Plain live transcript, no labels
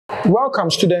Welcome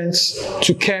students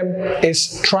to Chem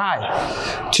is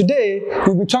Try. Today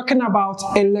we'll be talking about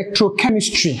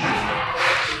electrochemistry.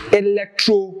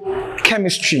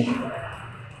 Electrochemistry.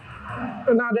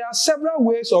 Now there are several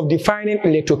ways of defining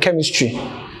electrochemistry,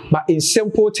 but in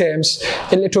simple terms,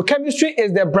 electrochemistry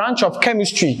is the branch of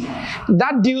chemistry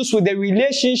that deals with the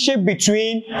relationship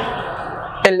between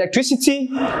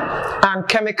electricity and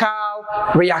chemical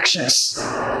reactions.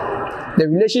 The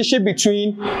relationship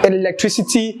between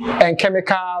electricity and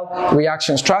chemical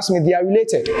reactions. Trust me, they are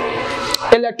related.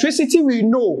 Electricity, we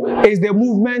know, is the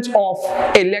movement of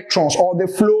electrons or the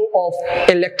flow of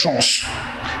electrons.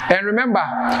 And remember,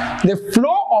 the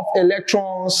flow of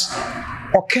electrons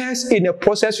occurs in a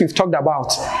process we've talked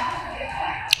about.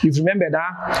 You've remembered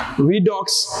that?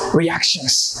 Redox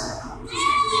reactions.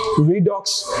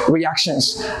 Redox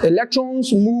reactions.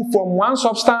 Electrons move from one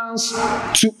substance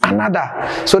to another.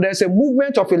 So there's a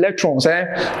movement of electrons.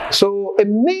 So it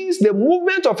means the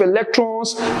movement of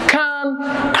electrons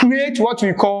can create what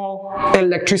we call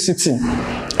electricity.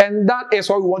 And that is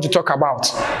what we want to talk about.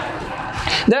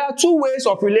 There are two ways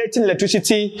of relating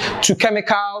electricity to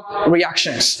chemical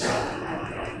reactions.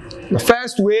 The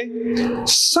first way,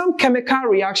 some chemical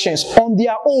reactions on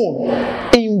their own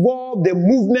involve the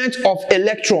movement of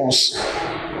electrons.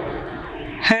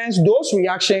 Hence, those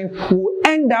reactions will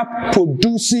end up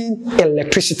producing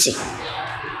electricity.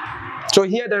 So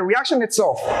here, the reaction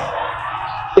itself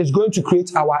is going to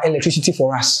create our electricity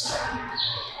for us.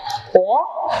 Or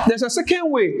there's a second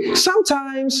way.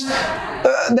 Sometimes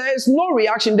there is no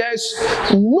reaction, there is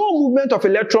no movement of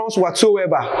electrons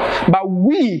whatsoever, but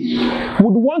we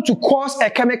would want to cause a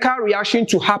chemical reaction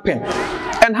to happen.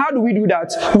 And how do we do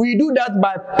that? We do that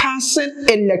by passing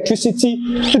electricity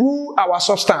through our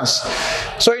substance.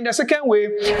 So in the second way,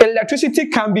 electricity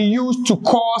can be used to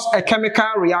cause a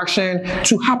chemical reaction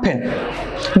to happen.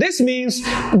 This means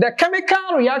the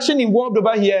chemical reaction involved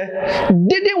over here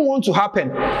didn't want to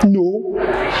happen. No,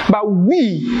 but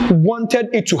we wanted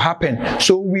it to happen.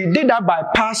 So we did that by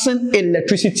passing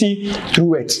electricity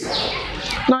through it.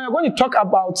 Now we're going to talk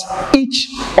about each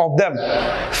of them.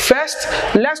 First,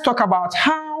 let's talk about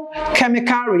how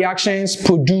chemical reactions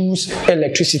produce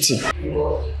electricity.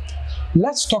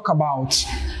 Let's talk about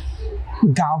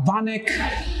galvanic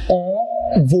or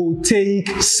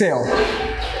voltaic cell.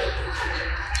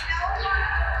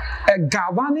 A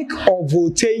galvanic or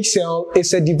voltaic cell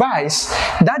is a device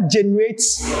that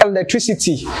generates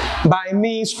electricity by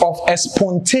means of a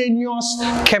spontaneous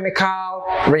chemical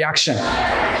reaction.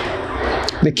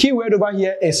 The key word over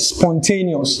here is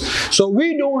spontaneous. So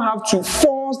we don't have to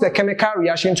force the chemical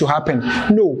reaction to happen.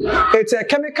 No, it's a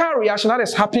chemical reaction that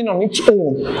is happening on its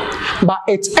own, but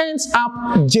it ends up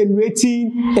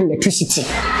generating electricity.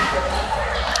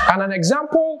 And an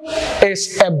example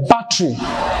is a battery.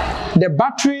 The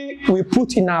battery we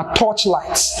put in our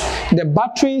torchlights, the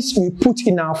batteries we put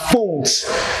in our phones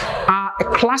are a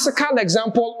classical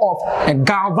example of a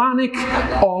galvanic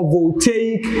or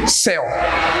voltaic cell.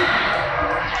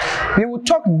 We will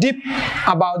talk deep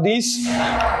about these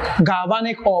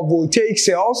galvanic or voltaic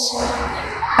cells,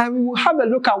 and we will have a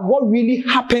look at what really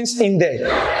happens in there.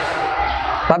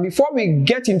 But before we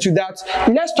get into that,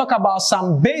 let's talk about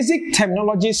some basic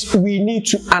terminologies we need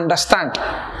to understand.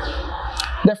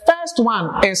 The first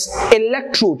one is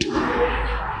electrode.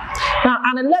 Now,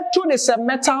 an electrode is a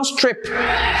metal strip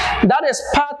that is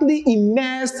partly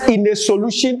immersed in a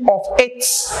solution of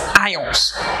its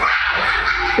ions.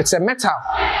 It's a metal,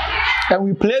 and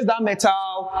we place that metal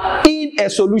in a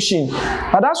solution,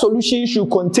 but that solution should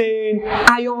contain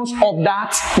ions of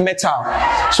that metal.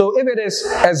 So if it is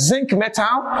a zinc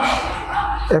metal,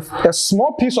 a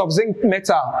small piece of zinc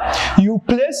metal, you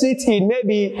place it in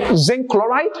maybe zinc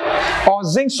chloride or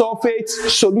zinc sulfate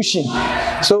solution.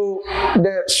 So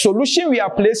the solution we are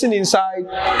placing inside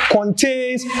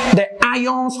contains the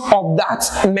ions of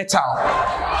that metal.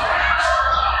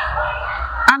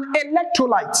 An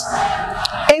electrolyte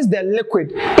is the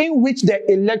liquid in which the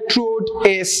electrode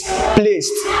is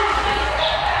placed.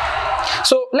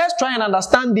 So let's try and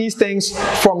understand these things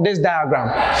from this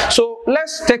diagram. So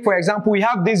let's take, for example, we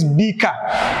have this beaker.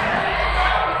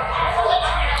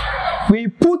 We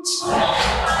put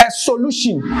a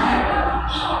solution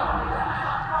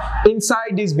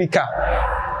inside this beaker.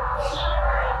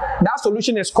 That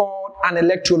solution is called an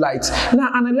electrolyte. Now,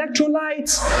 an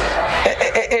electrolyte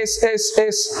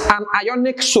is an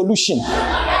ionic solution.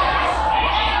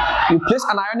 You place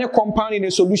an ionic compound in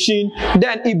a solution,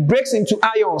 then it breaks into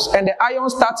ions, and the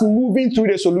ions start moving through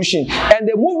the solution. And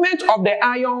the movement of the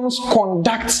ions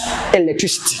conducts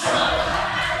electricity.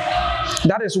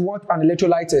 That is what an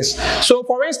electrolyte is. So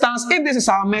for instance, if this is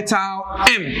our metal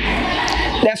M,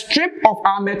 the strip of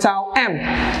our metal M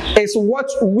is what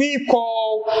we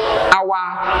call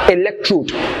our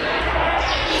electrode.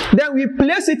 Then we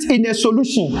place it in a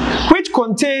solution which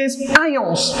contains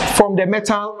ions from the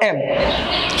metal M.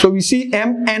 So we see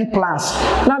Mn+.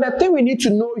 Now the thing we need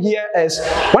to know here is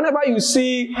whenever you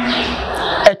see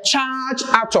a charged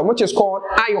atom which is called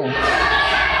ion,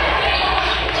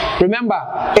 remember,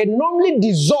 it normally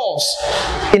dissolves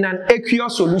in an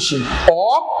aqueous solution,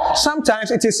 or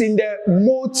sometimes it is in the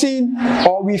molten,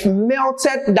 or we've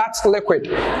melted that liquid,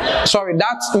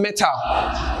 that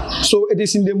metal. So it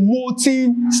is in the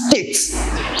molten state,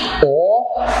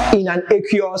 or in an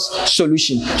aqueous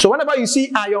solution. So whenever you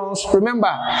see ions,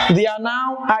 remember, they are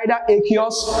now either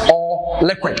aqueous or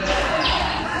liquid.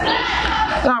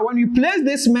 Now, when you place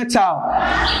this metal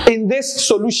in this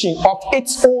solution of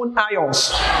its own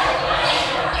ions,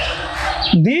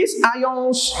 these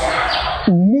ions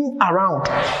move around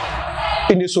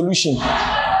in the solution,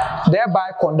 thereby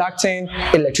conducting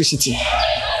electricity.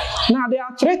 Now, there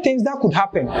are three things that could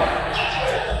happen.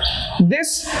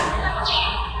 This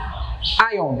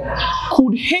ion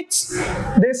could hit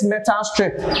this metal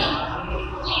strip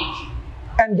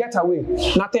and get away.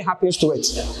 Nothing happens to it.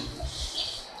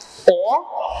 Or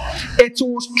it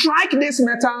will strike this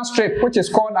metal strip, which is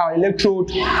called our electrode,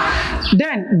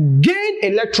 then gain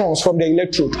electrons from the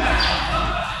electrode.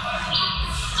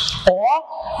 Or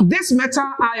this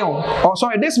metal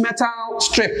this metal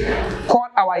strip called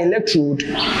our electrode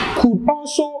could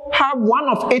also have one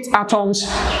of its atoms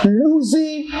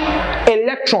losing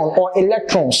electron or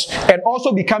electrons and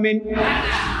also becoming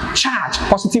charged,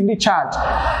 positively charged.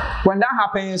 When that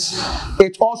happens,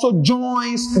 it also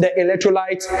joins the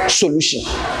electrolyte solution.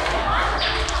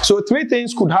 So three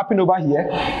things could happen over here.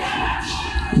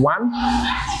 One,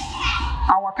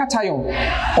 our cation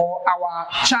or our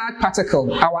charged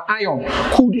particle, our ion,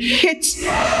 could hit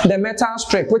the metal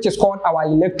strip, which is called our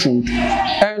electrode,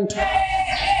 and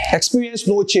experience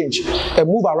no change and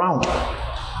move around.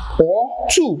 Or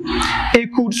two,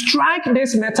 it could strike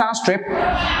this metal strip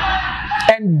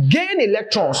and gain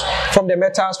electrons from the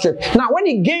metal strip. Now, when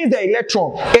it gains the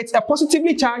electron, it's a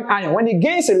positively charged ion. When it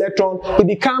gains electron, it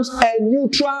becomes a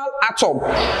neutral atom.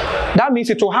 That means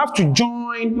it will have to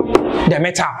join the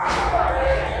metal.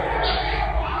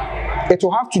 It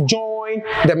will have to join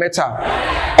the metal.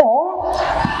 Or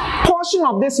portion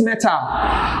of this metal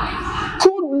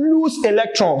could lose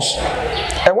electrons.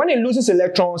 And when it loses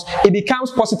electrons, it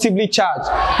becomes positively charged.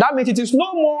 That means it is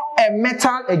no more a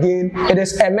metal again, it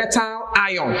is a metal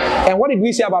ion. And what did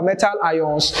we say about metal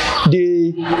ions?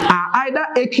 They are either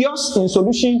aqueous in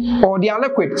solution or they are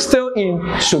liquid, still in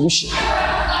solution.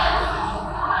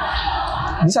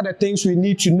 These are the things we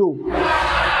need to know.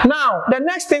 Now, the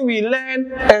next thing we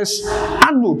learn is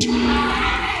anode.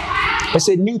 It's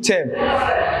a new term.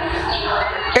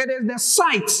 It is the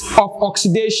site of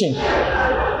oxidation.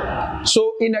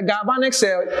 So in a galvanic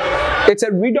cell, it's a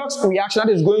redox reaction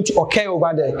that is going to occur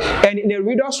over there. And in a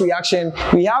redox reaction,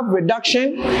 we have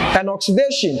reduction and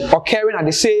oxidation occurring at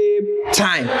the same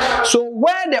time. So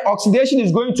where the oxidation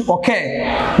is going to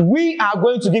occur, we are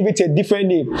going to give it a different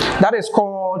name. That is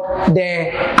called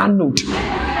the anode.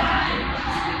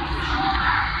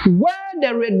 Where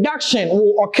the reduction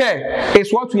will occur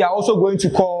is what we are also going to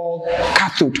call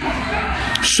cathode.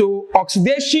 So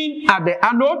oxidation at the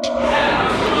anode,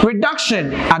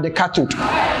 reduction at the cathode.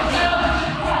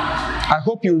 I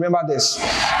hope you remember this.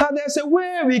 Now there's a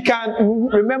way we can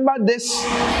remember this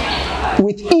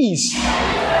with ease.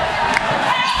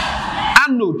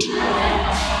 Anode,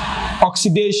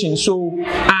 oxidation, so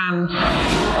an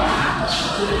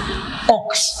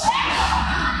ox.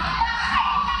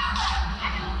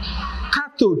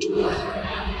 Cathode,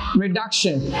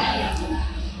 reduction,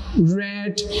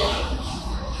 red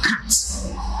cat.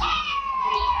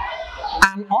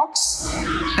 An ox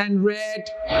and red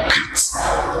cat.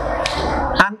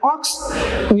 An ox,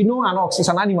 we know an ox is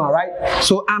an animal, right?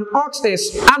 So an ox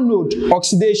is anode,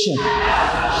 oxidation.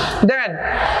 Then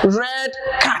red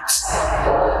cat,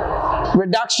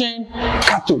 reduction,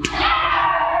 cathode.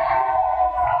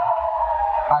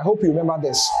 I hope you remember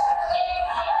this.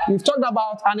 We've talked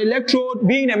about an electrode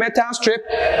being a metal strip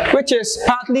which is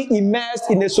partly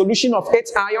immersed in a solution of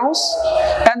its ions,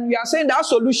 and we are saying that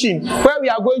solution where we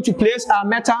are going to place our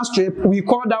metal strip, we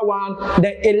call that one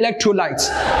the electrolyte,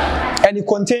 and it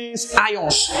contains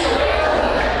ions.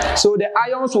 So the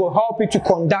ions will help it to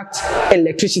conduct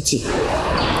electricity.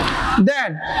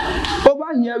 Then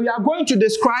over here we are going to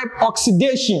describe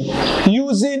oxidation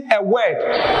using a word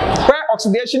where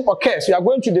oxidation occurs, we are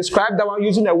going to describe that one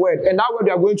using a word, and that word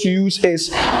we are going to use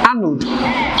is anode.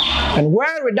 And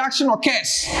where reduction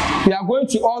occurs, we are going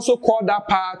to also call that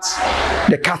part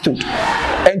the cathode.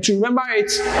 And to remember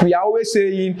it, we are always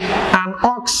saying an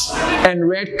ox and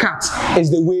red cat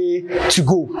is the way to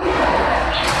go.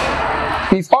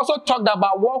 We've also talked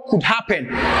about what could happen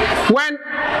when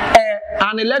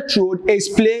an electrode is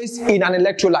placed in an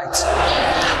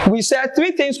electrolyte. We said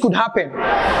three things could happen.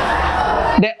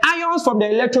 The ions from the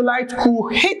electrolyte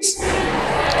could hit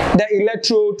the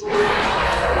electrode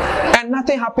and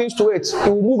nothing happens to it. It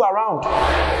will move around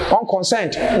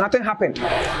unconcerned. Nothing happened.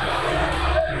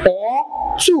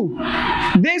 Or two,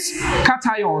 this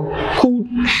cation could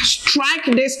strike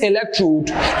this electrode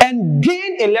and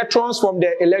gain electrons from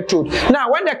the electrode.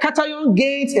 Now, when the cation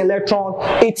gains electron,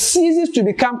 it ceases to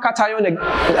become cation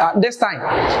this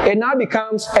time. It now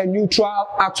becomes a neutral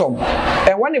atom.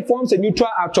 And when it forms a neutral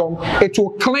atom, it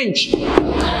will clinch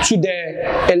to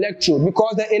the electrode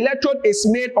because the electrode is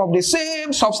made of the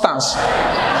same substance.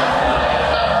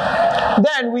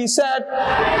 Then we said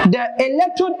the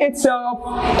electrode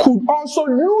itself could also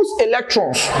lose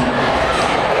electrons.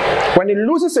 When it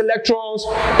loses electrons,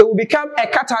 it will become a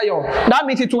cation. That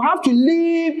means it will have to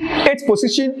leave its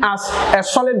position as a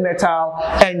solid metal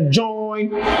and join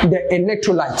the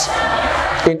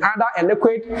electrolyte in either a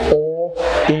liquid or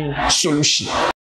in solution.